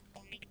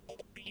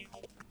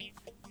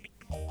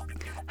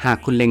หาก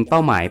คุณเล็งเป้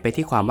าหมายไป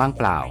ที่ความว่างเ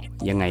ปล่า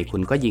ยังไงคุ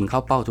ณก็ยิงเข้า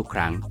เป้าทุกค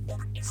รั้ง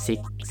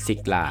ซิ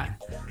กลา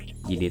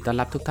ยินดีต้อน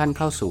รับทุกท่านเ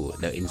ข้าสู่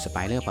The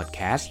Inspirer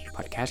Podcast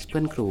เพื่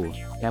อนครู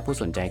และผู้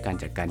สนใจการ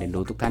จัดการเรียน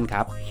รู้ทุกท่านค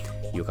รับ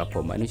อยู่กับผ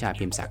มอนุชา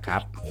พิมศักดิ์ครั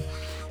บ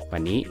วั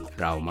นนี้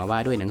เรามาว่า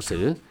ด้วยหนังสื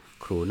อ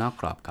ครูนอก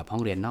กรอบกับห้อ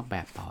งเรียนนอกแบ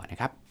บต่อนะ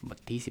ครับบท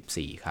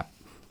ที่14ครับ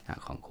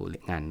ของครู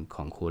งานข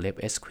องครูเล็บ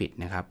เอสควิด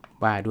นะครับ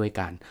ว่าด้วย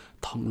การ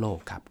ท่องโลก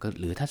ครับ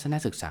หรือทัศน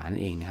ศึกษานั่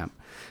นเองนะครับ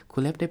ครู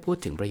เล็บได้พูด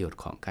ถึงประโยชน์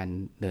ของการ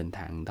เดินท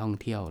างท่อง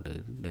เที่ยวหรือ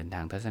เดินทา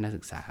งทัศน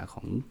ศึกษาข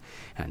อง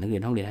นักเรีย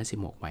นห้องเรียน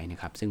56ไว้น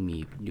ะครับซึ่งมี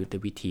ยุทธ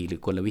วิธีหรือ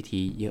กลวิ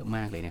ธีเยอะม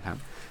ากเลยนะครับ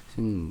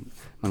ซึ่ง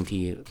บางที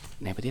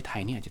ในประเทศไท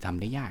ยเนี่ยอาจจะทำ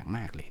ได้ยากม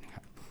ากเลยนะค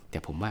รับแต่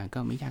ผมว่าก็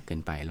ไม่ยากเกิ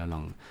นไปเรา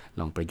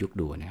ลองประยุกต์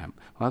ดูนะครับ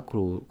เพราะว่าค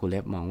รูเล็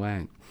บมองว่า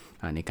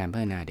ในการพั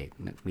ฒนาเด็ก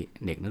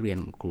นักเรียน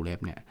ของครูเล็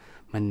บเนี่ย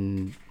มัน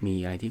มี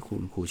อะไรที่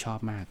ครูชอบ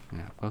มากน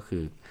ะครับก็คื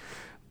อ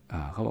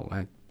เขาบอกว่า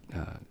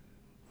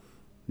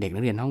เด็กนั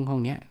กเรียนห้อ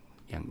งเนี้ย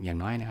อย่าง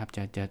น้อยนะครับ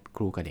จะค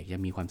รูกับเด็กจะ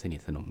มีความสนิท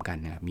สนมกัน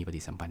นะครับมีปฏิ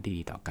สัมพันธ์ที่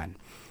ดีต่อกัน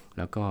แ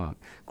ล้วก็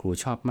ครู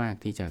ชอบมาก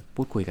ที่จะ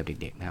พูดคุยกับเ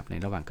ด็กๆนะครับใน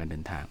ระหว่างการเดิ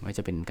นทางไม่ว่า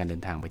จะเป็นการเดิ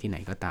นทางไปที่ไหน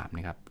ก็ตามน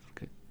ะครับ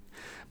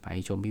ไป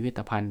ชมพิพิธ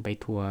ภัณฑ์ไป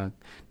ทัวร์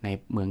ใน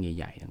เมือง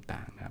ใหญ่ๆต่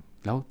างๆนะครับ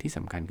แล้วที่ส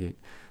ำคัญคือ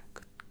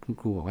คุณ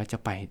ครูบอกว่าจะ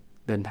ไป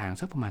เดินทาง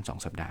สักประมาณ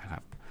2 สัปดาห์ค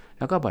รับ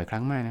แล้วก็บ่อยครั้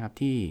งมากนะครับ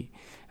ที่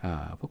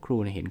พวกครู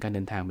เห็นการเ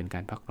ดินทางเป็นกา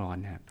รพักร้อน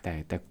นะครับ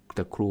แ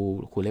ต่ค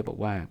รูเล็บบอก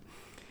ว่า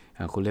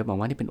ครูเล็บมอง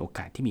ว่านี่เป็นโอก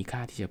าสที่มีค่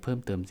าที่จะเพิ่ม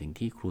เติมสิ่ง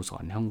ที่ครูสอ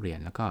นในห้องเรียน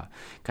แล้วก็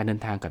การเดิ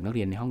นทางกับนักเ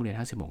รียนในห้องเรียน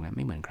56นั้นไ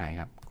ม่เหมือนใคร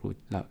ครับ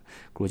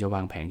ครูจะว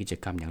างแผนกิจ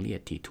กรรมอย่างละเอีย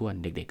ดถี่ถ้วน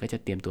เด็กๆก็จะ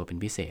เตรียมตัวเป็น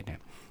พิเศษน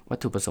ะวัต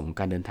ถุประสงค์ของ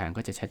การเดินทาง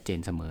ก็จะชัดเจน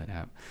เสมอนะ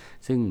ครับ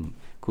ซึ่ง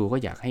ครูก็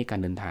อยากให้การ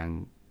เดินทาง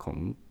ขอ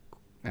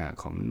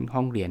งห้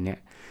องเรียนเนี่ย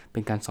เป็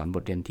นการสอนบ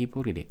ทเรียนที่พว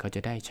กเด็กๆก็จ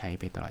ะได้ใช้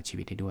ไปตลอดชี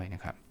วิตได้ด้วยน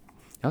ะครับ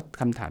แล้ว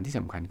คำถามที่ส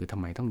ำคัญคือทำ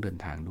ไมต้องเดิน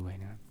ทางด้วย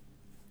นะครับ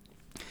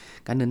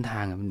การเดินท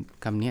าง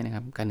คำนี้นะค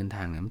รับการเดินท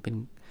างมันเ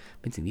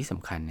ป็นสิ่งที่ส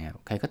ำคัญนะครับ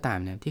ใครก็ตาม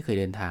นะที่เคย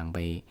เดินทางไป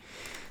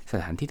ส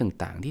ถานที่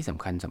ต่างๆที่ส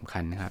ำคั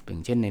ญนะครับอย่า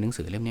งเช่นในหนัง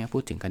สือเล่มนี้พู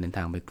ดถึงการเดินท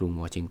างไปกรุง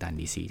วอชิงตัน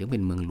ดีซีซึ่งเป็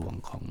นเมืองหลวง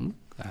ของ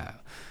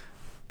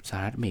สห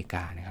รัฐอเมริก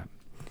านะครับ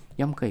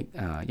ย่อม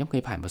เค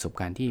ยผ่านประสบ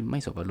การณ์ที่ไม่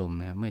สบอารมณ์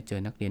นะเมื่อเจอ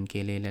นักเรียนเก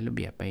เรและระเ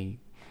บียบไป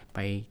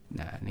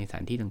ในสถ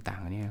านที่ต่าง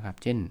ๆนี่นะครับ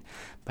เช่น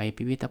ไป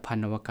พิพิธภัณ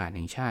ฑ์อวกาศแ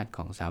ห่งชาติข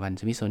องสถาบัน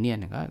สมิธโซเนีย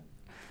นก็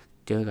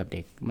เจอกับเ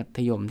ด็กมัธ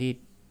ยมที่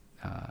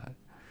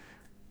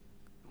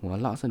หัว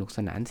เราะสนุกส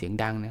นานเสียง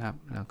ดังนะครับ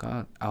แล้วก็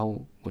เอา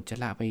อุจจา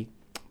ระ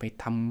ไป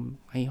ท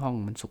ำให้ห้อง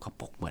มันสก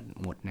ปรกเหมือน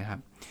หมดนะครับ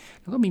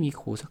แล้วก็ไม่มี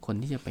ครูสักคน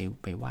ที่จะ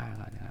ไปว่าเ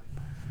ขานะครับ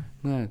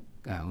เมื่อ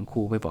คุณค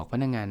รูไปบอกพ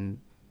นักงาน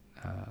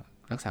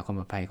รักษาความป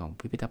ลอดภัยของ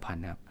พิพิธภัณ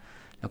ฑ์นะครับ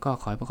แล้วก็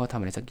ขอให้พวกเขาทำ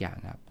อะไรสักอย่าง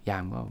ครับยา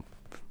มก็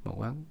บอก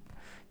ว่า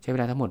ใช้เว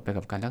ลาทั้งหมดไป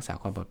กับการรักษา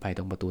ความปลอดภัยต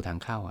รงประตูทาง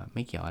เข้าไ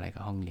ม่เกี่ยวอะไรกั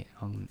บห้องเรียน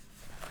ห้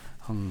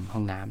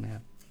องน้ำนะค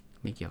รับ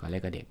ไม่เกี่ยวกับอะไร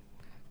กับเด็ก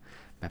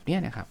แบบนี้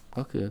นะครับ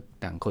ก็คือ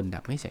ต่างคนต่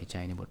างไม่ใส่ใจ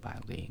ในบทบาทข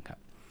องตัวเองครับ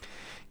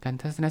การ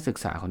ทัศนศึก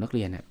ษาของนักเ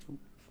รียนเนี่ย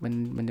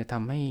มันจะท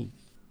ำให้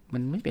มั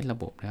นไม่เป็นระ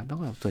บบนะครับแล้ว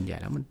ก็ส่วนใหญ่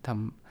แล้ว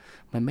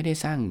มันไม่ได้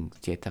สร้าง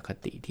เจตค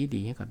ติที่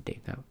ดีให้กับเด็ก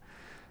ครับ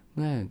เ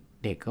มื่อ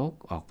เด็กเขา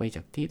ออกไปจ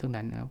ากที่ตรง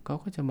นั้นนะครับเขา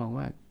ก็จะมอง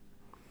ว่า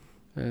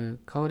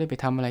เขาได้ไป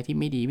ทำอะไรที่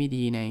ไม่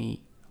ดีใน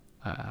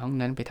ห้อง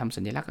นั้นไปทำ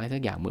สัญลักษณ์อะไรสั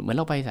กอย่างเหมือนเ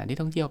ราไปสถานที่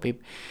ท่องเที่ยว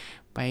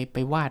ไป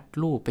วาด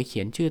รูปไปเขี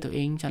ยนชื่อตัวเอ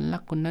งฉันรั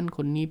กคนนั้นค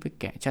นนี้ไป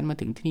แกะฉันมา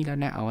ถึงที่นี่แล้ว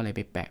นะเอาอะไรไ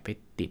ปแปะไป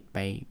ติด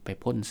ไป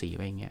พ่นสีไ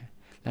ปอย่างเงี้ย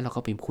แล้วเราก็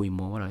ไปคุยโ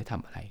ม้ว่าเราได้ท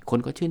ำอะไรคน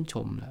ก็ชื่นช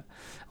มแล้ว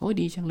โอ้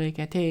ดีจังเลยแก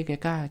เท่แก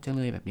กล้าจัง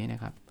เลยแบบนี้น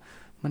ะครับ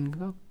มัน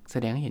ก็แส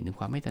ดงให้เห็นถึง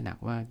ความไม่ตระหนัก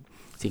ว่า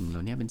สิ่งเหล่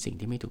านี้เป็นสิ่ง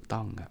ที่ไม่ถูกต้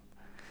องครับ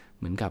เ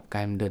หมือนกับก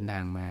ารเดินทา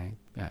งมา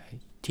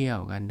เที่ยว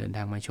การเดินท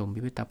างมาชม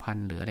พิพิธภัณ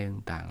ฑ์หรืออะไร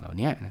ต่างๆเหล่า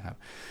นี้นะครับ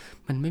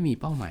มันไม่มี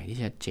เป้าหมายที่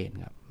ชัดเจน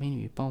ครับไม่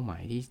มีเป้าหมา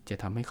ยที่จะ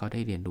ทำให้เขาได้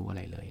เรียนรู้อะไ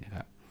รเลยนะค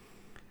รับ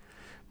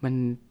มัน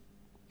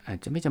อาจ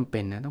จะไม่จำเป็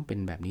นนะต้องเป็น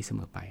แบบนี้เสม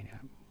อไปนะค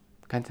รับ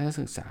การทัศน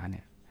ศึกษาเ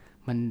นี่ย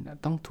มัน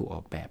ต้องถูกอ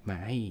อกแบบมา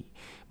ให้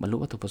บรรลุ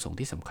วัตถุประสงค์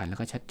ที่สำคัญแล้ว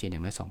ก็ชัดเจนอย่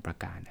างน้อย2 ประ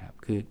การนะครับ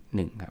คือ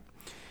1ครับ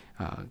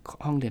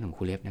ห้องเรียนของค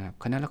รูเล็บนะครับ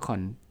คณะละคร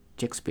เ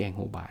ชคสเปียร์โ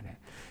ฮบาร์ด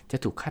จะ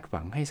ถูกคาดห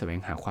วังให้แสวง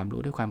หาความ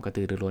รู้ด้วยความกระ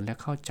ตือรือร้นและ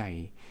เข้าใจ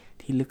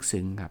ที่ลึก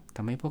ซึ้งครับท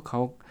ำให้พวกเขา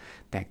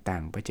แตกต่า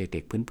งไปจากเด็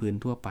กพื้น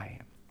ๆทั่วไป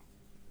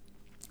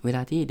เวล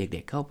าที่เ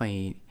ด็กๆเข้าไป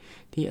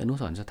ที่อนุ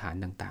สรณ์สถาน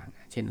ต่าง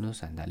ๆเช่นอนุ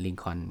สรณ์สถานลิง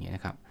คอล์นอย่างเงี้ยน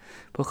ะครับ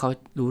พวกเขา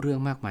รู้เรื่อง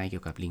มากมายเกี่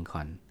ยวกับลิงค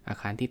อล์นอา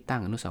คารที่ตั้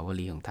งอนุสาว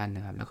รีย์ของท่านน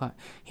ะครับแล้วก็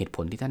เหตุผ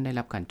ลที่ท่านได้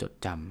รับการจด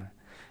จ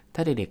ำถ้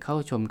าเด็กๆเข้า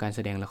ชมการแส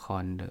ดงละค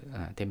ร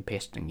เทมเพ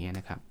สต์อย่างเงี้ย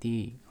นะครับที่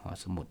หอ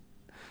สมุด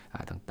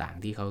ต่าง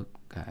ๆที่เ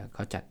ข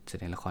าจัดแส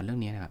ดงละครเรื่อ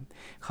งนี้นะครับ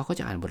เขาก็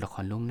จะอ่านบทละค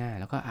รล่วงหน้า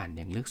แล้วก็อ่านอ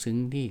ย่างลึกซึ้ง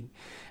ที่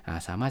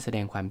สามารถแสด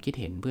งความคิด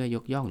เห็นเพื่อย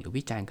กย่องหรือ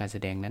วิจารณ์การแส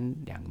ดงนั้น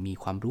อย่างมี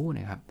ความรู้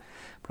นะครับ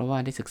เพราะว่า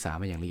ได้ศึกษา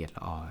มาอย่างละเอียดล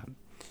ะออครับ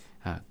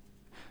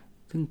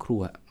ซึ่งค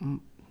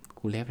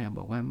รูเล็บนะ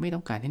บอกว่าไม่ต้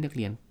องการให้นักเ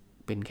รียน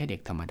เป็นแค่เด็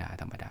กธรรมดา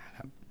ค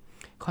รับ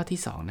ข้อที่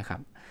2นะครั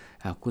บ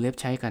ครูเล็บ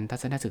ใช้การทั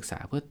ศนศึกษา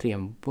เพื่อเตรียม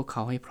พวกเข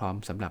าให้พร้อม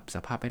สำหรับส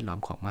ภาพแวดล้อม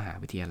ของมหา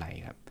วิทยาลัย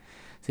ครับ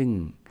ซึ่ง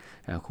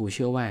ครูเ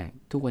ชื่อว่า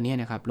ทุกวันนี้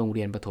นะครับโรงเ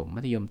รียนประถม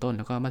มัธยมต้นแ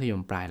ล้วก็มัธย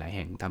มปลายหลายแ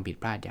ห่งทำผิด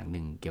พลาดอย่างห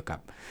นึ่งเกี่ยวกับ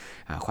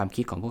ความ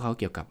คิดของพวกเขา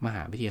เกี่ยวกับมห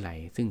าวิทยาลัย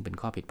ซึ่งเป็น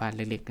ข้อผิดพลาดเ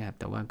ล็กๆนะครับ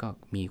แต่ว่าก็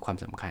มีความ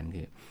สำคัญ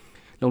คือ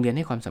โรงเรียนใ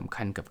ห้ความสำ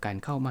คัญกับการ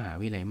เข้ามหา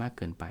วิทยาลัยมากเ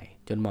กินไป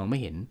จนมองไม่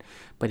เห็น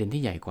ประเด็น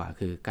ที่ใหญ่กว่า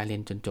คือการเรีย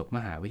นจนจบม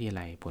หาวิทยา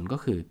ลัยผลก็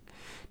คือ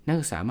นัก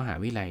ศึกษามหา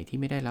วิทยาลัยที่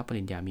ไม่ได้รับป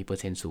ริญญามีเปอร์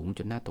เซ็นต์สูงจ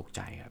นน่าตกใ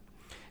จครับ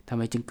ทำไ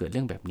มจึงเกิดเ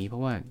รื่องแบบนี้เพรา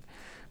ะว่า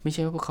ไม่ใ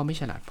ช่ว่าพวกเขาไม่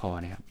ฉลาดพอ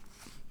นะครับ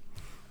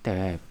แต่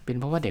เป็น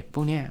เพราะว่าเด็กพ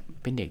วกนี้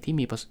เป็นเด็ก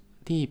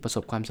ที่ประส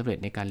บความสำเร็จ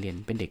ในการเรียน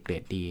เป็นเด็กเกร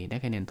ดดีได้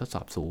คะแนนทดส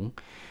อบสูง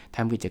ท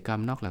ำกิจกรรม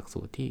นอกหลัก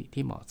สูตร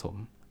ที่เหมาะสม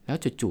แล้ว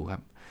จู่ๆครั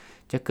บ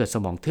จะเกิดส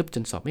มองทึบจ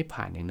นสอบไม่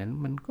ผ่านอย่างนั้น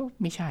มันก็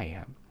ไม่ใช่ค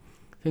รับ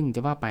ซึ่งจ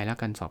ะว่าไปแล้ว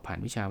การสอบผ่าน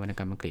วิชาวรรณก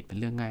รรมอังกฤษเป็น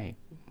เรื่อง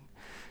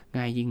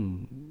ง่าย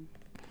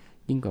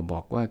ยิ่งกว่าบอ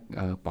กว่า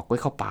ปอกไว้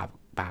เข้า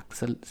ปาก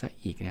ซะ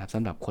อีกนะครับส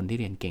ำหรับคนที่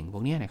เรียนเก่งพ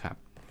วกนี้นะครับ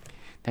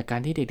แต่การ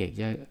ที่เด็ก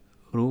ๆจะ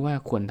รู้ว่า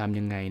ควรทำ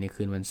ยังไงใน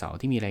คืนวันเสาร์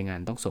ที่มีรายงาน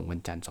ต้องส่งวัน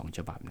จันทร์2 ฉ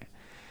บับเนี่ย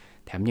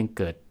แถมยังเ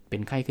กิดเป็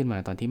นไข้ขึ้นมา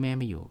ตอนที่แม่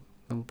ไม่อยู่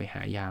ต้องไปห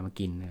ายามา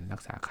กินรั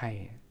กษาไข้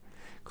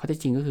ข้อเท็จ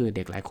จริงก็คือเ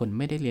ด็กหลายคน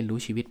ไม่ได้เรียนรู้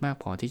ชีวิตมาก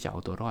พอที่จะเอา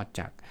ตัวรอด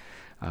จาก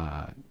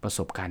ประส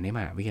บการณ์ในม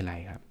หาวิทยาลัย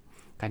ครับ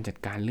การจัด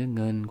การเรื่อง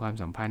เงินความ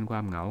สัมพันธ์ควา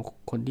มเหงา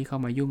คนที่เข้า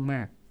มายุ่งม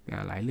าก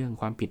หลายเรื่อง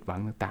ความผิดหวั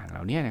งต่างๆเห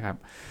ล่านี้นะครับ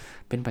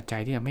เป็นปัจจั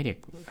ยที่ทำให้เด็ก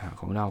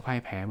ของเราพ่าย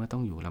แพ้เมื่อต้อ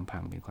งอยู่ลำพั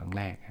งเป็นครั้งแ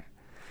รก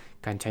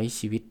การใช้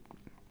ชีวิต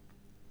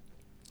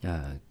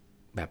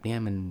แบบนี้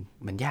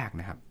มันยาก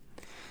นะครับ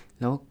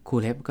แล้วครู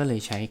เล็บก็เลย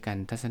ใช้การ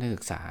ทัศนศึ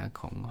กษา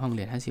ของห้องเ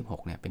รียน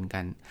56เนี่ยเป็นก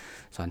าร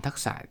สอนทัก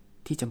ษะ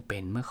ที่จำเป็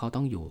นเมื่อเขาต้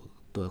องอยู่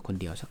ตัวคน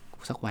เดียว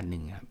สักวันหนึ่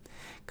งครับ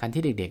การ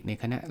ที่เด็กๆใน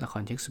คณะละค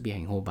รเชคสเปียร์แ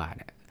ห่งโฮบาร์ด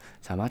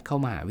สามารถเข้า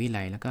มหาวิทยา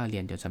ลัยแล้วก็เรี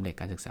ยนจนสำเร็จ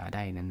การศึกษาไ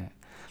ด้นั้นนะ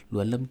ล้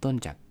วนเริ่มต้น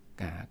จาก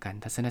การ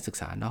ทัศนศึก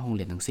ษานอกห้องเ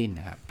รียนทั้งสิ้น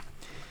นะครับ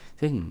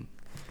ซึ่ง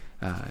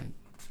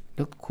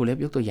ครูเล็บ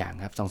ยกตัวอย่าง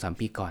ครับ 2-3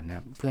 ปีก่อนนะค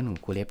รับเพื่อนของ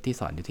ครูเล็บที่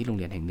สอนอยู่ที่โรง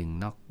เรียนแห่งหนึ่ง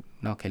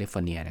นอกแคลิฟอ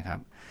ร์เนียนะครับ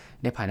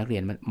ได้พานักเรีย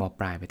นม.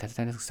ปลายไปทัศ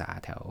นศึกษา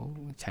แถว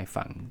ชาย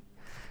ฝั่ง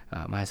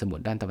มหาสมุท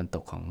รด้านตะวันต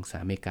กของสห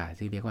รัฐอเมริกา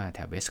ที่เรียกว่าแถ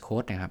วเวสต์โค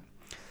สต์นะครับ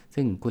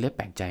ซึ่งครูเล็บแ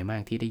ปลกใจมา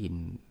กที่ได้ยิน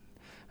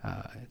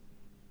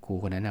ครู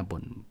คนนั้น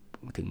บ่น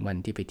ถึงวัน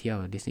ที่ไปเที่ยว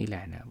ดิสนีย์แล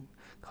นด์นะครับ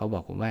เขาบอ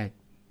กผมว่า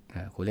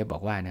ครูเล็บบอ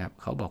กว่านะครับ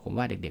เขาบอกผม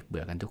ว่าเด็กๆเ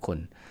บื่อกันทุกคน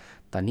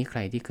ตอนนี้ใคร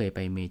ที่เคยไป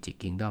เมจิก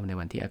คิงดอมใน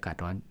วันที่อากาศ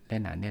ร้อนและ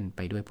หนาแน่นไป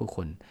ด้วยผู้ค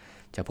น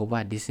จะพบว่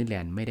าดิสนีย์แล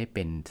นด์ไม่ได้เ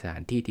ป็นสถา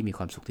นที่ที่มีค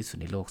วามสุขที่สุด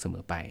ในโลกเสม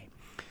อไป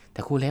แ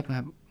ต่ครูเล็บค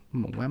รับ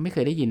บอกว่าไม่เค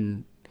ยได้ยิน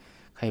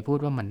ใครพูด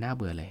ว่ามันน่า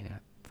เบื่อเลยนะค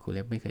รับครูเ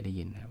ล็บไม่เคยได้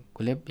ยินนะครับค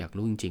รูเล็บอยาก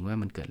รู้จริงๆว่า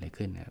มันเกิดอะไร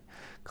ขึ้นนะครับ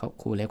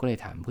ครูเล็บก็เลย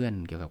ถามเพื่อน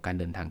เกี่ยวกับการ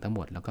เดินทางทั้งห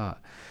มดแล้วก็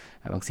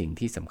บางสิ่ง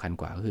ที่สำคัญ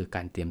กว่าก็คือก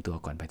ารเตรียมตัว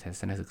ก่อนไปทั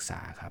ศนศึกษา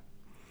ครับ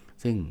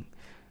ซึ่ง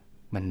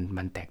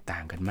มันแตกต่า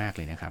งกันมากเ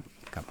ลยนะครับ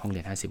กับห้องเรี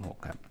ยน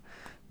56ครับ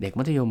เด็ก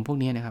มัธยมพวก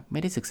นี้นะครับไ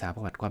ม่ได้ศึกษาปร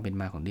ะวัติความเป็น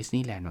มาของดิสนี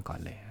ย์แลนด์มาก่อน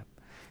เลยครับ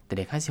แต่เ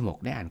ด็ก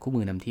56ได้อ่านคู่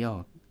มือนำเที่ยว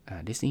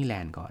ดิสนีย์แล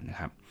นด์ก่อนนะ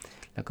ครับ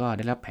แล้วก็ไ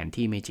ด้รับแผน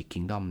ที่ Magic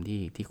Kingdom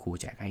ที่ครู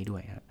แจกให้ด้ว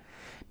ยครับ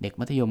เด็ก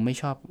มัธยมไม่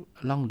ชอบ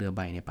ล่องเรือใ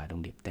บในป่าด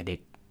งดิบแต่เด็ก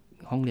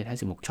ห้องเรียน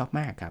56ชอบ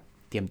มากครับ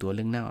เตรียมตัว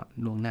ล่วง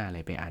หน้าอะไร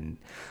ไปอ่าน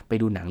ไป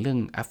ดูหนังเรื่อง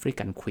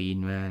African Queen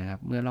มานะครับ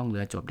เมื่อล่องเรื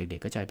อจบเด็ก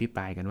ๆก็จะอภิป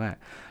รายกันว่า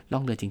ล่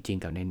องเรือจริง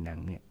ๆกับในหนัง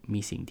เนี่ยมี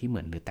สิ่งที่เหมื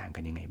อนหรือต่างกั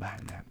นยังไงบ้าง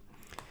นะครับ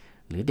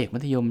หรือเด็กมั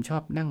ธยมชอ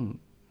บนั่ง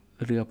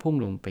เรือพุ่ง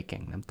ลงไปแก่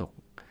งน้ำตก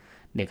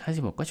เด็ก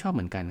56ก็ชอบเห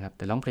มือนกันครับแ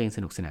ต่ร้องเพลงส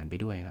นุกสนานไป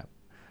ด้วยครับ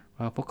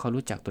ว่าพวกเขา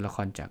รู้จักตัวละค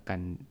รจากกา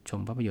รชม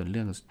ภาพยนตร์เ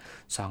รื่อง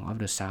Song of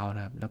the South น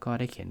ะครับแล้วก็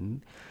ได้เขียน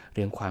เ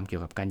รื่องความเกี่ย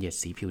วกับการเหยียด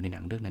สีผิวในหนั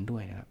งเรื่องนั้นด้ว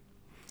ยนะครับ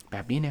แบ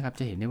บนี้นะครับ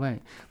จะเห็นได้ว่า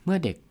เมื่อ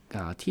เด็ก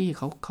ที่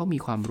เขามี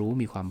ความรู้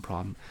มีความพร้อ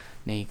ม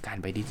ในการ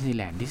ไปดิสนีย์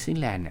แลนด์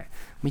เนี่ย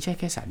ไม่ใช่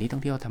แค่สถานที่ท่อ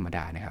งเที่ยวธรรมด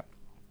านะครับ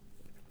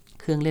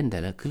เครื่องเล่นแต่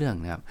ละเครื่อง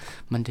นะครับ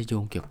มันจะโย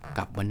งเกี่ยว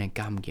กับวรรณก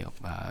รรมเกี่ยวกับ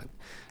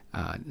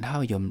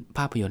ภ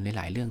าพยนตร์ห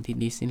ลายๆเรื่องที่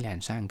ดิสนีย์แลน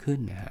ด์สร้างขึ้น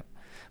นะครับ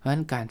เพราะฉะนั้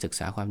นการศึก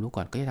ษาความรู้ก่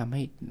อนก็จะทำใ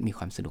ห้มีค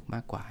วามสนุกม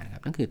ากกว่านะครั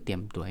บนั่นคือเตรีย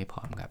มตัวให้พ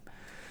ร้อมครับ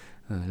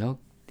แล้ว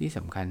ที่ส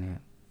ำคัญเนี่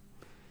ย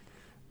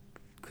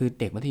คือ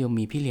เด็กมัธยม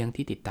มีพี่เลี้ยง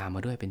ที่ติดตามม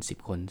าด้วยเป็น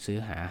10คนซื้อ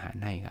หาอาหาร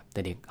ให้ครับแ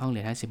ต่เด็กห้องเรี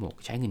ยน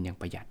56ใช้เงินอย่าง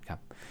ประหยัดครับ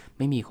ไ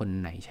ม่มีคน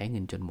ไหนใช้เงิ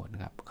นจนหมด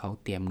ครับเขา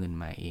เตรียมเงิน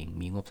มาเอง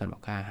มีงบสำหรับ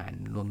ค่าอาหาร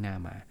ล่วงหน้า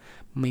มา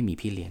ไม่มี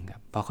พี่เลี้ยงครั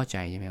บพอเข้าใจ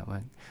ใช่ไหมว่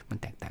ามัน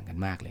แตกต่างกัน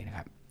มากเลยนะค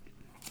รับ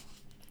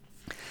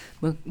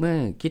เมื่อ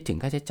คิดถึง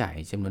ค่าใช้จ่าย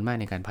จำนวนมาก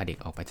ในการพาเด็ก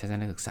ออกไปทัศ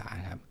นศึกษา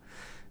ครับ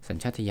สัญ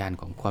ชาตญาณ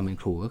ของความเป็น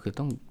ครูก็คือ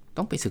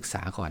ต้องไปศึกษ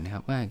าก่อนนะค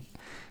รับว่า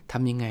ท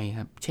ำยังไงค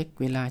รับเช็ค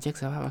เวลาเช็ค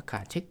สภาพอากา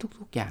ศเช็ค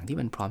ทุกๆอย่างที่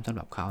มันพร้อมสำห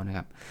รับเขานะค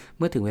รับเ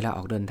มื่อถึงเวลาอ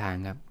อกเดินทาง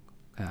ครับ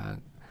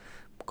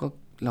ก็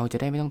เราจะ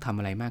ได้ไม่ต้องทำ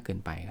อะไรมากเกิน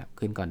ไปครับ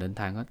คืนก่อนเดิน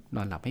ทางก็น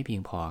อนหลับให้เพีย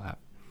งพอครับ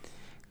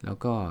แล้ว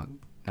ก็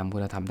นำคุ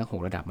ณธรรมทั้ง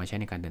6ระดับมาใช้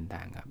ในการเดินท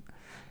างครับ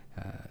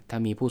ถ้า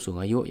มีผู้สูง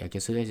อายุอยากจะ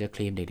ซื้อไอศค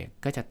รีมเด็ก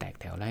ๆก็จะแตก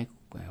แถวไล่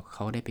เข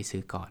าได้ไปซื้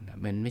อก่อน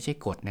มันไม่ใช่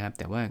กฎนะครับ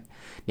แต่ว่า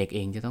เด็กเอ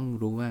งจะต้อง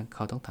รู้ว่าเข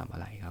าต้องทำอะ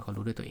ไรเขา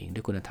รู้ด้วยตัวเองด้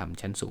วยคุณธรรม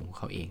ชั้นสูงของ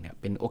เขาเองเนี่ย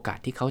เป็นโอกาส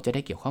ที่เขาจะไ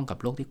ด้เกี่ยวข้องกับ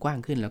โลกที่กว้าง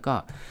ขึ้นแล้วก็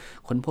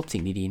ค้นพบสิ่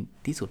งดี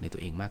ๆที่สุดในตั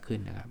วเองมากขึ้น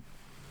นะครับ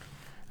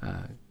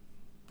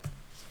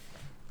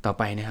ต่อ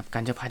ไปนะครับกา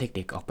รจะพาเ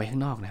ด็กๆออกไปข้า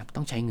งนอกนะครับ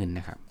ต้องใช้เงิน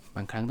นะครับบ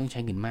างครั้งต้องใช้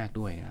เงินมาก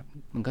ด้วยนะครับ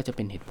มันก็จะเ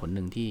ป็นเหตุผลห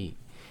นึ่งที่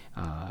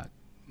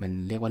มัน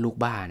เรียกว่าลูก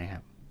บ้านะค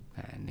รับ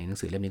ในหนัง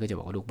สือเล่มนี้ก็จะบ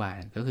อกว่าลูกบ้า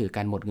ก็คือก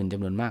ารหมดเงินจ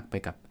ำนวนมากไป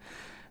กับ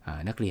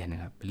นักเรียนน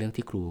ะครับเป็นเรื่อง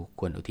ที่ครู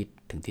ควรอุทิศ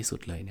ถึงที่สุด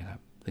เลยนะครับ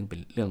ซึ่งเป็น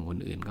เรื่องคน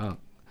อื่นก็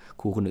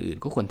ครูคนอื่น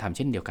ก็ควรทำเ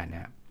ช่นเดียวกันน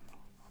ะครับ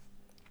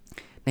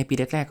ในปี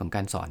แรกๆของก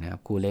ารสอนนะครั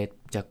บครูเลส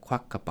จะควั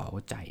กกระเป๋า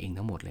จ่ายเอง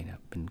ทั้งหมดเลยนะค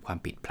รับเป็นความ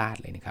ผิดพลาด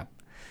เลยนะครับ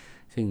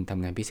ซึ่งท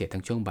ำงานพิเศษ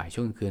ทั้งช่วงบ่ายช่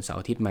วงกลางคืนเสาร์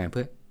อาทิตย์มาเ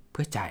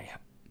พื่อจ่ายครั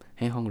บ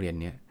ให้ห้องเรียน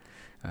เนี้ย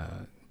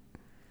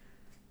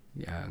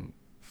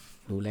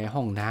ดูแลห้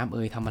องน้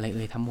ำทำอะไร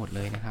ทั้งหมดเ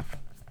ลยนะครับ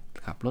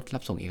ขับรถรั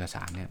บส่งเอกส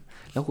ารเนี่ย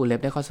แล้วครูเลฟ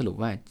ได้ข้อสรุป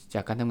ว่าจ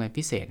ากการทำงาน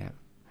พิเศษนะครับ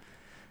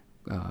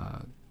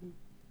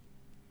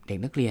เด็ก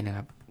นักเรียนนะค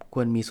รับค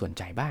วรมีส่วน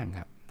จ่ายบ้าง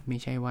ครับไม่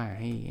ใช่ว่า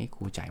ให้ค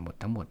รูจ่ายหมด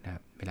ทั้งหมดนะครั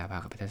บเวลาพา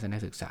ไปทัศน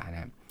ศึกษาน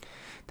ะครับ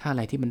ถ้าอะไ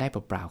รที่มันได้เ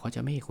ปล่าๆเขาจ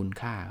ะไม่ให้คุณ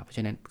ค่าเพราะฉ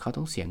ะนั้นเขา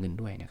ต้องเสียเงิน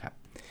ด้วยนะครับ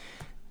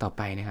ต่อไ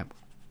ปนะครับ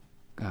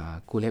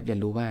ครูเลฟเรียน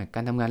รู้ว่าก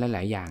ารทำงานหล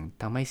ายๆอย่าง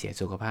ทำให้เสีย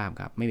สุขภาพ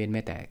ครับไม่เว้นแ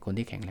ม้แต่คน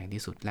ที่แข็งแรง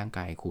ที่สุดร่างก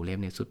ายครูเลฟ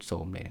เนี่ยสุดโทร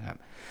มเลยนะครับ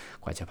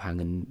กว่าจะ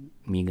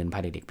มีเงินพา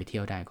เด็กๆไปเที่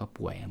ยวได้ก็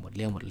ป่วยหมดเ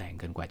รี่ยวหมดแรง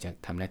เกินกว่าจะ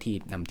ทำหน้าที่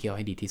นำเที่ยวใ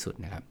ห้ดีที่สุด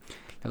นะครับ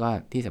แล้วก็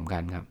ที่สำคั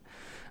ญครับ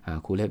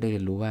ครูเลฟได้เรี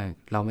ยนรู้ว่า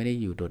เราไม่ได้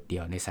อยู่โดดเดี่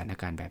ยวในสถาน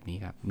การณ์แบบนี้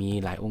ครับมี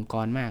หลายองค์ก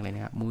รมากเลยน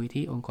ะครับมูลนิ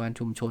ธิองค์กร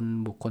ชุมชน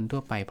บุคคลทั่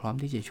วไปพร้อม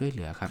ที่จะช่วยเห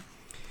ลือครับ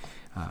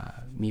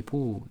มี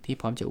ผู้ที่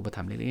พร้อมจะอุป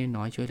ถัมภ์เล็กๆ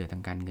น้อยๆช่วยเหลือทา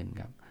งการเงิน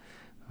ครับ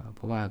เพ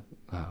ราะว่า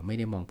ไม่ไ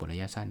ด้มองผลระ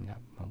ยะสั้นครั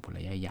บมองผล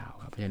ระยะยาว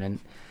ครับเพราะฉะนั้น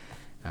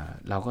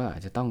เราก็อา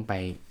จจะต้องไป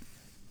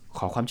ข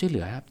อความช่วยเห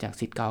ลือครับจาก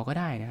ศิษย์เก่าก็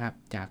ได้นะครับ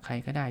จากใคร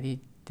ก็ได้ที่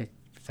จะ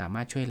สาม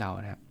ารถช่วยเรา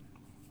นะครับ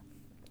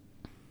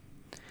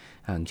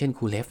อย่างเช่นค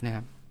รูเลฟนะค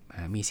รับ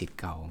มีศิษย์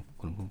เก่า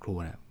คุณครู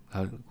นะ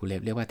ครูเล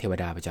ฟเรียกว่าเทว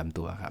ดาประจำ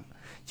ตัวครับ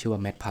ชื่อว่า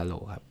แมทพาโล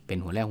ครับเป็น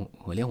หัวเรี่ยว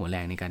หัวแร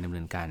งในการดำเ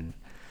นินการ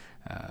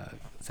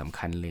สำ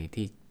คัญเลย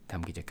ที่ท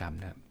ำกิจกรรม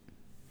นะครับ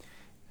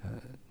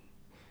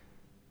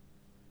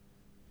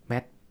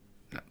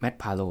แมท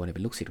พาโลเนี่ยเ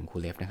ป็นลูกศิษย์ของครู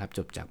เลฟนะครับจ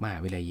บจากมหา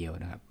วิทยาลัยเยล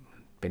นะครับ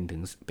เ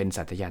ป็นศ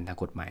าสตราจารย์ทาง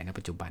กฎหมายใน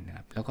ปัจจุบันนะค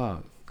รับแล้วก็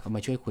เขาม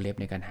าช่วยครูเลฟ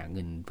ในการหาเ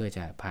งินเพื่อจ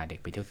ะพาเด็ก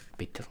ไ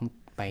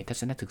ปทั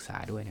ศนศึกษา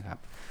ด้วยนะครับ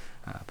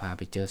พาไ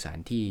ปเจอสถา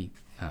นที่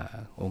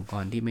องค์ก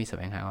รที่ไม่แส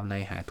วงหาออนไล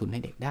น์หาทุนให้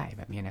เด็กได้แ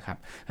บบนี้นะครับ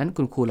นั้น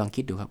คุณครูลอง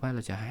คิดดูครับว่าเร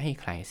าจะให้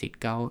ใครศิษย์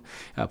เก่า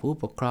ผู้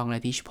ปกครองอะไร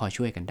ที่พอ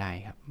ช่วยกันได้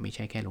ครับไม่ใ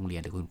ช่แค่โรงเรีย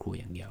นหรือคุณครู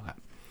อย่างเดียวครับ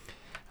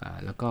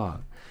แล้วก็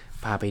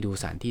พาไปดู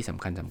สถานที่ส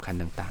ำคัญ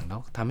ต่างๆแล้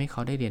วทำให้เข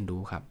าได้เรียน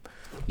รู้ครับ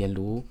เรียน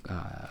รู้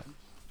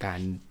การ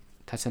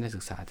ทัศนศึ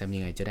กษาจะ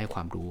ยังไงจะได้คว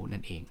ามรู้นั่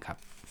นเองครับ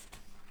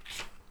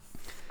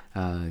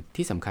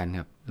ที่สำคัญค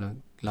รับ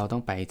เราต้อ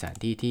งไปสถาน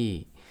ที่ที่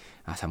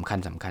สำคั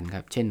ญค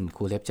รับเช่นค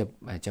รูเลฟ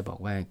จะบอก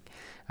ว่า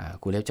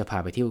ครูเลฟจะพา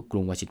ไปที่ก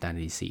รุงวอชิงตัน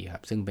ดีซีครั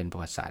บซึ่งเป็นปร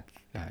ะวัติศาสตร์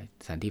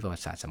สถานที่ประวั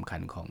ติศาสตร์สำคั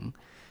ญ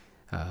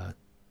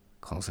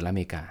ของสหรัฐอเ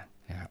มริกา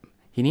นะครับ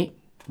ทีนี้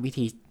วิ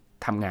ธี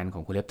ทำงานขอ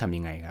งครูเลฟทำ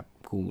ยังไงครับ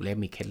ครูเลฟ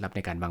มีเคล็ดลับใน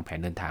การวางแผน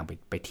เดินทาง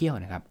ไปเที่ยว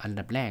นะครับอัน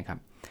ดับแรกครั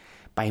บ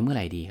ไปเมื่อไห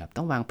ร่ดีครับ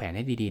ต้องวางแผนใ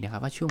ห้ดีๆนะครั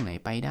บว่าช่วงไหน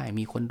ไปได้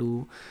มีคนดู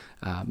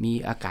มี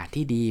อากาศ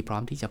ที่ดีพร้อ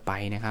มที่จะไป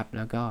นะครับแ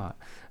ล้วก็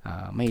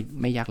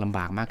ไม่ยากลำบ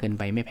ากมากเกิน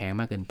ไปไม่แพง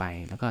มากเกินไป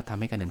แล้วก็ทำ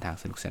ให้การเดินทาง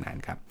สนุกสนาน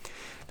ครับ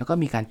แล้วก็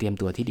มีการเตรียม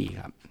ตัวที่ดี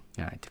ครับ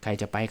ใคร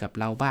จะไปกับ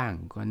เราบ้าง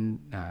คน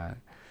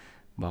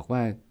บอกว่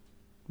า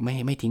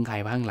ไม่ทิ้งใคร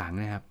ไว้ข้างหลัง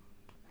นะครับ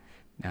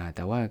แ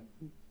ต่ว่า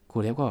ครู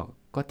เลฟ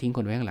ก็ทิ้งค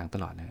นไว้ข้างหลังต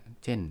ลอดนะ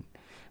เช่น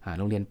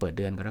โรงเรียนเปิดเ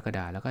ดือนกรกฎ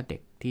าคมแล้วก็เด็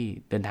กที่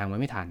เดินทางมา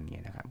ไม่ทันเ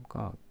นี่ยนะครับ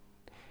ก็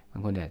บา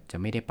งคนอาจจะ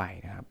ไม่ได้ไป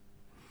นะครับ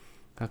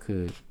ก็คื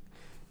อ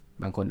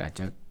บางคนอาจ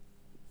จะ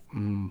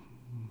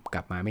ก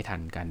ลับมาไม่ทัน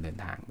การเดิน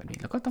ทางแบบนี้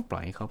แล้วก็ต้องปล่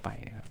อยให้เขาไป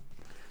นะครับ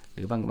ห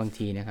รือบาง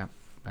ทีนะครับ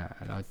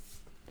เรา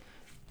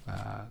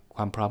ค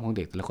วามพร้อมของเ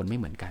ด็กแต่ละคนไม่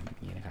เหมือนกันอ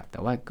ย่างนี้นะครับแต่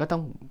ว่าก็ต้อ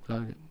งเรา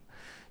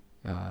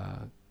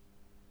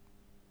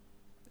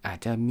อาจ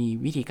จะมี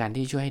วิธีการ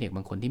ที่ช่วยให้เด็กบ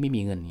างคนที่ไม่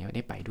มีเงินเนี่ยไ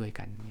ด้ไปด้วย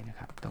กันนี่นะ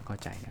ครับต้องเข้า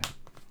ใจนะครับ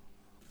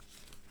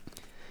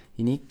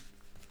ทีนี้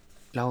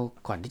เรา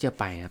ก่อนที่จะ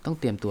ไปนะต้อง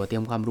เตรี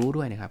ยมความรู้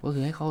ด้วยนะครับก็คื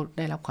อให้เขาไ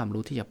ด้รับความ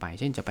รู้ที่จะไป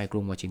เช่นจะไปกรุ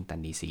งวอชิงตัน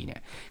ดีซีเนี่ย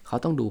เขา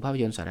ต้องดูภาพ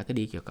ยนตร์สารค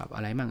ดีเกี่ยวกับอ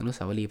ะไรบ้างอนุส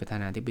าวรีย์ประธา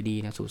นาธิบดี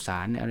นะสุสา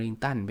นอาริง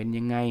ตันเป็น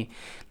ยังไง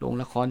โรง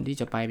ละครที่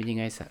จะไปเป็นยัง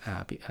ไง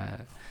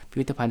พิ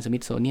พิธภัณฑ์สมิ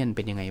ธโซเนียนเ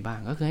ป็นยังไงบ้าง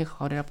ก็คือให้เข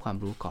าได้รับความ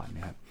รู้ก่อนน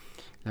ะครับ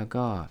แล้ว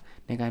ก็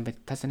ในการไป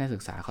ทัศนศึ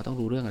กษาเขาต้อง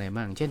รู้เรื่องอะไร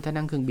บ้างเช่นถ้า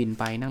นั่งเครื่องบิน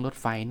ไปนั่งรถ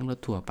ไฟนั่งรถ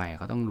ทัวร์ไปเ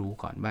ขาต้องรู้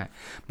ก่อนว่า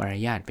มาร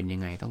ยาทเป็นยั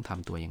งไงต้องท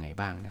ำตัวยังไง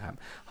บ้างนะครับ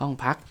ห้อง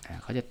พัก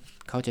เ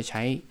ขาจะใ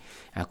ช้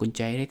กุญแจ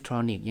อิเล็กทรอ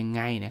นิกส์ยังไ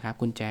งนะครับ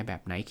กุญแจแบ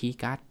บไหนคีย์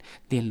การ์ด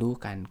เรียนรู้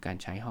การ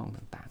ใช้ห้อง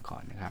ต่างๆก่อ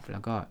นนะครับแล้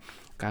วก็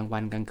กลางวั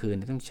นกลางคืน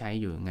ต้องใช้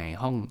อยู่ยังไง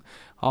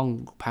ห้อง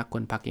พักค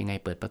นพักยังไง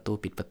เปิดประตู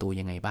ปิดประตู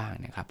ยังไงบ้าง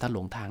นะครับถ้าหล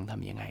งทางท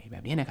ำยังไงแบ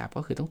บนี้นะครับ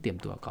ก็คือต้องเตรียม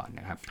ตัวก่อน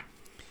นะครับ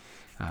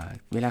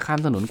เวลาข้าม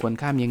ถนนควร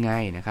ข้ามยังไง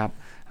นะครับ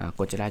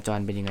กฎจราจร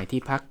เป็นยังไง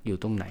ที่พักอยู่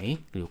ตรงไหน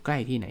หรือใกล้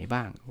ที่ไหน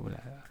บ้าง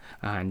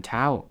อาหารเ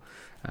ช้า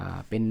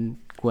เป็น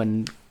ควร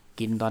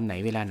กินตอนไหน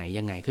เวลาไหน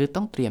ยังไงคือ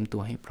ต้องเตรียมตั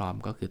วให้พร้อม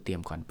ก็คือเตรีย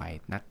มก่อนไป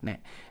นัดแนะ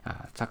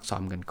ซักซ้อ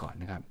มกันก่อน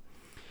นะครับ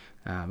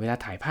เวลา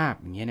ถ่ายภาพ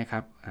อย่างเงี้ยนะครั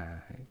บ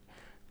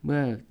เมื่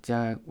อจะ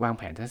วางแ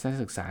ผนทัศน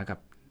ศึกษากับ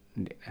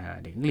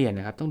เด็กนักเรียน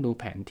นะครับต้องดู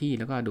แผนที่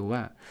แล้วก็ดูว่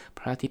าพ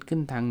ระอาทิตย์ขึ้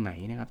นทางไหน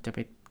นะครับจะไป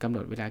กำหน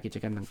ดเวลากิจ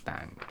กรรมต่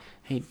าง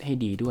ๆให้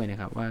ดีด้วยนะ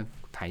ครับว่า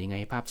ถ่ายยังไง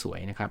ภาพสวย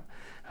นะครับ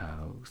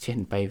เช่น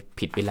ไป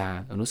ผิดเวลา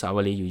อนุสาว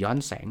รีย์อยู่ย้อน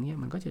แสงเนี่ย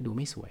มันก็จะดูไ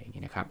ม่สวยอย่าง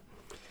นี้นะครับ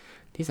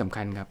ที่สำ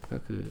คัญครับก็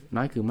คือ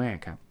น้อยคือมาก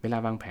ครับเวลา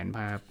วางแผนพ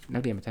านั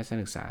กเรียนไปทัศน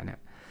ศึกษาเนี่ย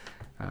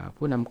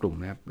ผู้นำกลุ่ม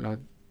นะครับเรา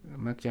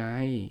มักจะใ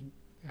ห้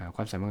ค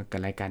วามสำคัญกั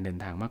บรายการเดิน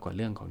ทางมากกว่าเ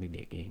รื่องของเ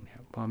ด็กๆเองนะค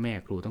รับพ่อแม่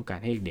ครูต้องการ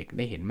ให้เด็กไ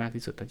ด้เห็นมาก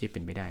ที่สุดเท่าที่เป็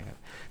นไปได้ครับ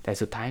แต่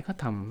สุดท้ายก็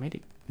ทำให้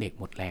เด็ก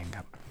หมดแรงค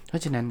รับเพรา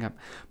ะฉะนั้นครับ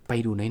ไป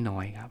ดูน้อ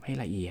ยๆครับให้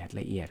ละเอีย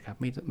ดครับ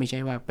ไม่ใช่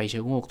ว่าไปเชิ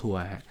งโงกทัว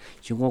ร์ฮะ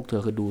เชิงโงกทัว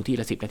ร์คือดูที่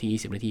ละ10 นาที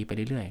10 นาทีไป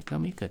เรื่อยๆก็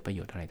ไม่เกิดประโย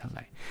ชน์อะไรเท่าไห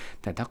ร่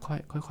แต่ถ้า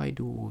ค่อย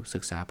ดูศึ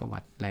กษาประวั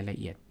ติรายละ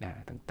เอียด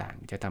ต่าง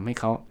ๆจะทำให้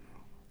เขา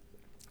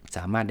ส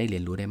ามารถได้เรี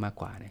ยนรู้ได้มาก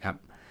กว่านะครับ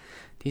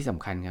ที่ส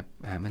ำคัญครับ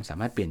มันสา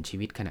มารถเปลี่ยนชี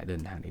วิตขณะเดิ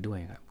นทางได้ด้วย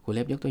ครับครูเ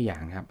ล็บยกตัวอย่า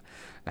งครับ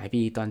หลาย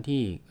ปีตอน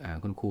ที่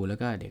คุณครูแล้ว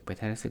ก็เด็กไป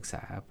ทัศนศึกษ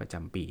าประจ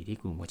ำปีที่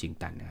กรุงวอชิง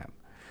ตันนะครับ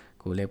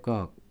ครูเล็บก็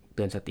เ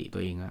ตือนสติตั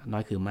วเองว่าน้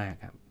อยคือมาก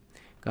ครับ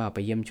ก็ไป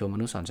เยี่ยมชมอ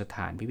นุสรณ์สถ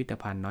านพิพิธ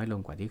ภัณฑ์น้อยลง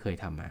กว่าที่เคย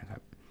ทำมาครั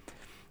บ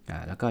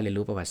แล้วก็เรียน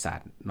รู้ประวัติศาสต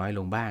ร์น้อยล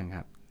งบ้างค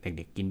รับเ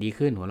ด็กๆกินดี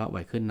ขึ้นหัวเราะไว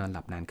ขึ้นนอนห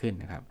ลับนานขึ้น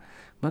นะครับ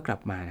เมื่อกลับ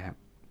มานะครับ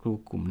ครู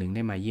กลุ่มหนึ่งไ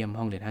ด้มาเยี่ยม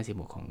ห้องเรียน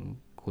56ของ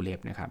ครูเล็บ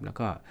นะครับแล้ว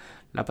ก็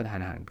รับประทาน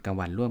อาหารกลาง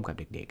วันร่วมกับ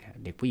เด็ก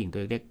ๆเด็กผู้หญิงตั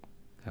วเล็ก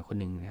คน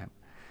หนึ่งนะครับ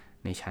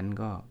ในชั้น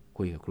ก็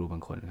คุยกับครูบา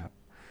งคนครับ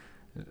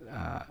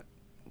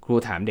ครู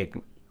ถามเด็ก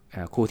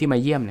ครูที่มา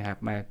เยี่ยมนะครับ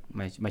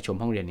มาชม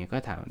ห้องเรียนนี้ก็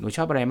ถามหนูช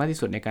อบอะไรมากที่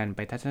สุดในการไป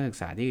ทัศนศึก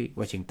ษาที่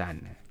วอชิงตัน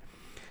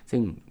ซึ่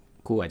ง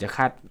ครูอาจจะค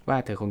าดว่า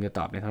เธอคงจะต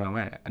อบในทาง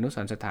ว่าอนุส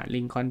รณ์สถานลิ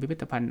งคอล์นพิพิ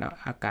ธภัณฑ์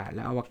อากาศแล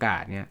ะอวกา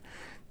ศเนี่ย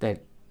แต่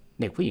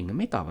เด็กผู้หญิง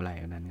ไม่ตอบอะไร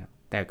นั้นครับ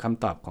แต่ค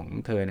ำตอบของ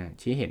เธอเนี่ย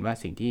ชี้เห็นว่า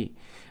สิ่งที่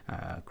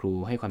ครู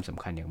ให้ความส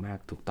ำคัญอย่างมาก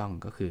ถูกต้อง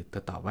ก็คือเธ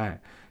อตอบว่า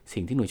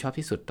สิ่งที่หนูชอบ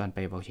ที่สุดตอนไป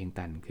วอชิง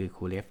ตันคือค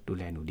รูเลฟดู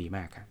แลหนูดีม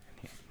ากครับ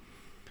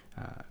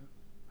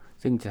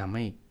ซึ่งจะทำใ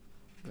ห้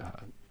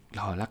เ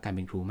รารักการเ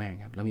ป็นครูมาก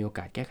ครับเรามีโอก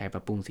าสแก้ไขป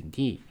รับปรุงสิ่ง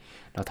ที่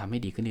เราทำให้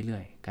ดีขึ้นเรื่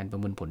อยๆการประ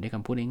เมินผลด้วยค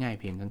ำพูดง่ายๆ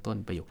เพียงข้างต้น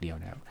ประโยคเดียว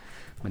นะครับ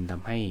มันท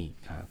ำให้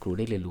ครูไ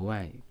ด้เรียนรู้ว่า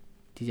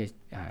ที่จะ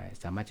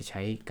สามารถจะใ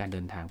ช้การเ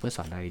ดินทางเพื่อส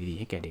อนอะไรดีๆ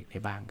ให้แก่เด็กได้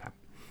บ้างครับ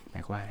หมา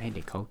ยความว่าให้เ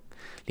ด็กเขา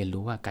เรียน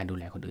รู้ว่าการดู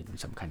แลคนอื่น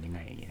สำคัญยังไง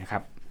อย่างนี้นะครั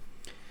บ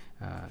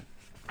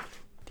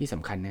ที่ส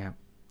ำคัญนะครับ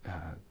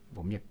ผ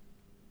มอยาก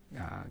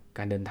ก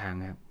ารเดินทาง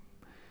นะครับ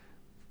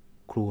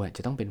ครูจ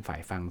ะต้องเป็นฝ่า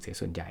ยฟังเสีย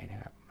ส่วนใหญ่น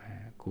ะครับ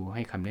ครูใ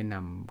ห้คำแนะน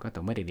ำก็ต่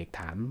อเมื่อเด็กๆ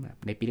ถาม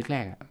ในปีแร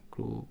กๆค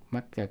รู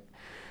มักจะ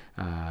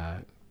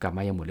กลับม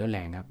าอย่างหมดเรี่ยวแร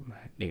งครับ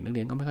เด็กนักเรี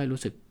ยนก็ไม่ค่อย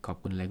รู้สึกขอบ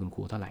คุณอะไรคุณค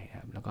รูเท่าไหร่ค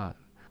รับแล้วก็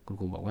คุณ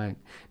ครูบอกว่า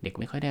เด็ก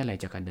ไม่ค่อยได้อะไร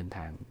จากการเดินท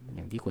างอ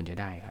ย่างที่ควรจะ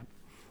ได้ครับ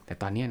แต่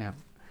ตอนนี้นะครับ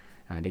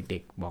เด็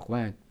กๆบอกว่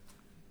า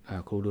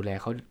ครูดูแล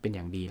เขาเป็นอ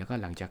ย่างดีแล้วก็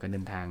หลังจากการเ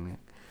ดินทาง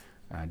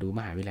ดูม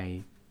หาวิทยาลัย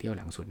เที่ยว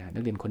หลังสุดนั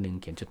กเรียนคนหนึ่ง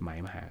เขียนจดหมาย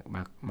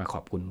มาข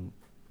อบคุณ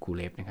ครู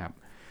เล็บนะครับ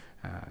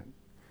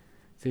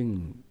ซึ่ง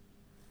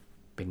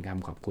เป็นค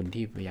ำขอบคุณ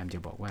ที่พยายามจะ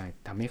บอกว่า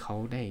ทำให้เขา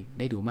ไ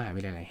ด้ดูมหา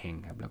วิทยาลัยแห่ง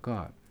ครับแล้วก็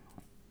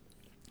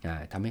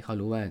ทำให้เขา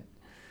รู้ว่า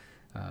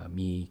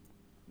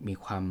มี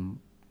ความ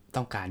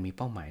ต้องการมีเ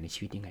ป้าหมายใน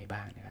ชีวิตยังไงบ้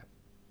างนะครับ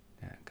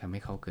ทำให้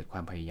เขาเกิดคว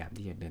ามพยายาม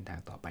ที่จะเดินทาง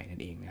ต่อไปนั่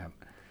นเองนะครับ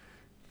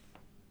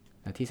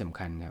และที่สำ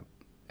คัญครับ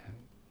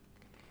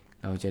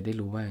เราจะได้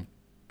รู้ว่า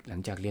หลั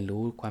งจากเรียน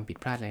รู้ความผิด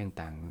พลาดอะไร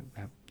ต่างๆน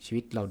ะครับชี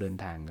วิตเราเดิน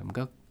ทางมัน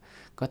ก็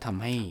ท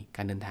ำให้ก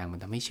ารเดินทางมัน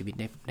ทำให้ชีวิต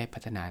ได้พั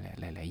ฒนา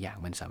หลายๆอย่าง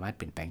มันสามารถเ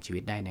ปลี่ยนแปลงชีวิ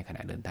ตได้ในขณ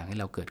ะเดินทางให้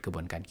เราเกิดกระบ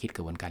วนการคิดก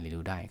ระบวนการเรียน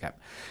รู้ได้ครับ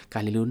กา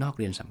รเรียนรู้นอก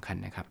เรียนสำคัญ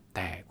นะครับแ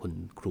ต่คุณ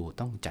ครู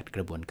ต้องจัดก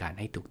ระบวนการ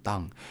ให้ถูกต้อ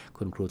ง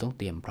คุณครูต้องเ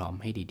ตรียมพร้อม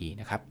ให้ดีๆ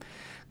นะครับ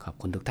ขอบ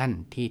คุณทุกท่าน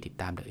ที่ติด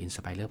ตาม The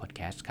Inspirer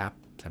Podcast ครับ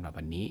สำหรับ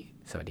วันนี้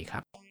สวัสดีค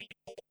รับ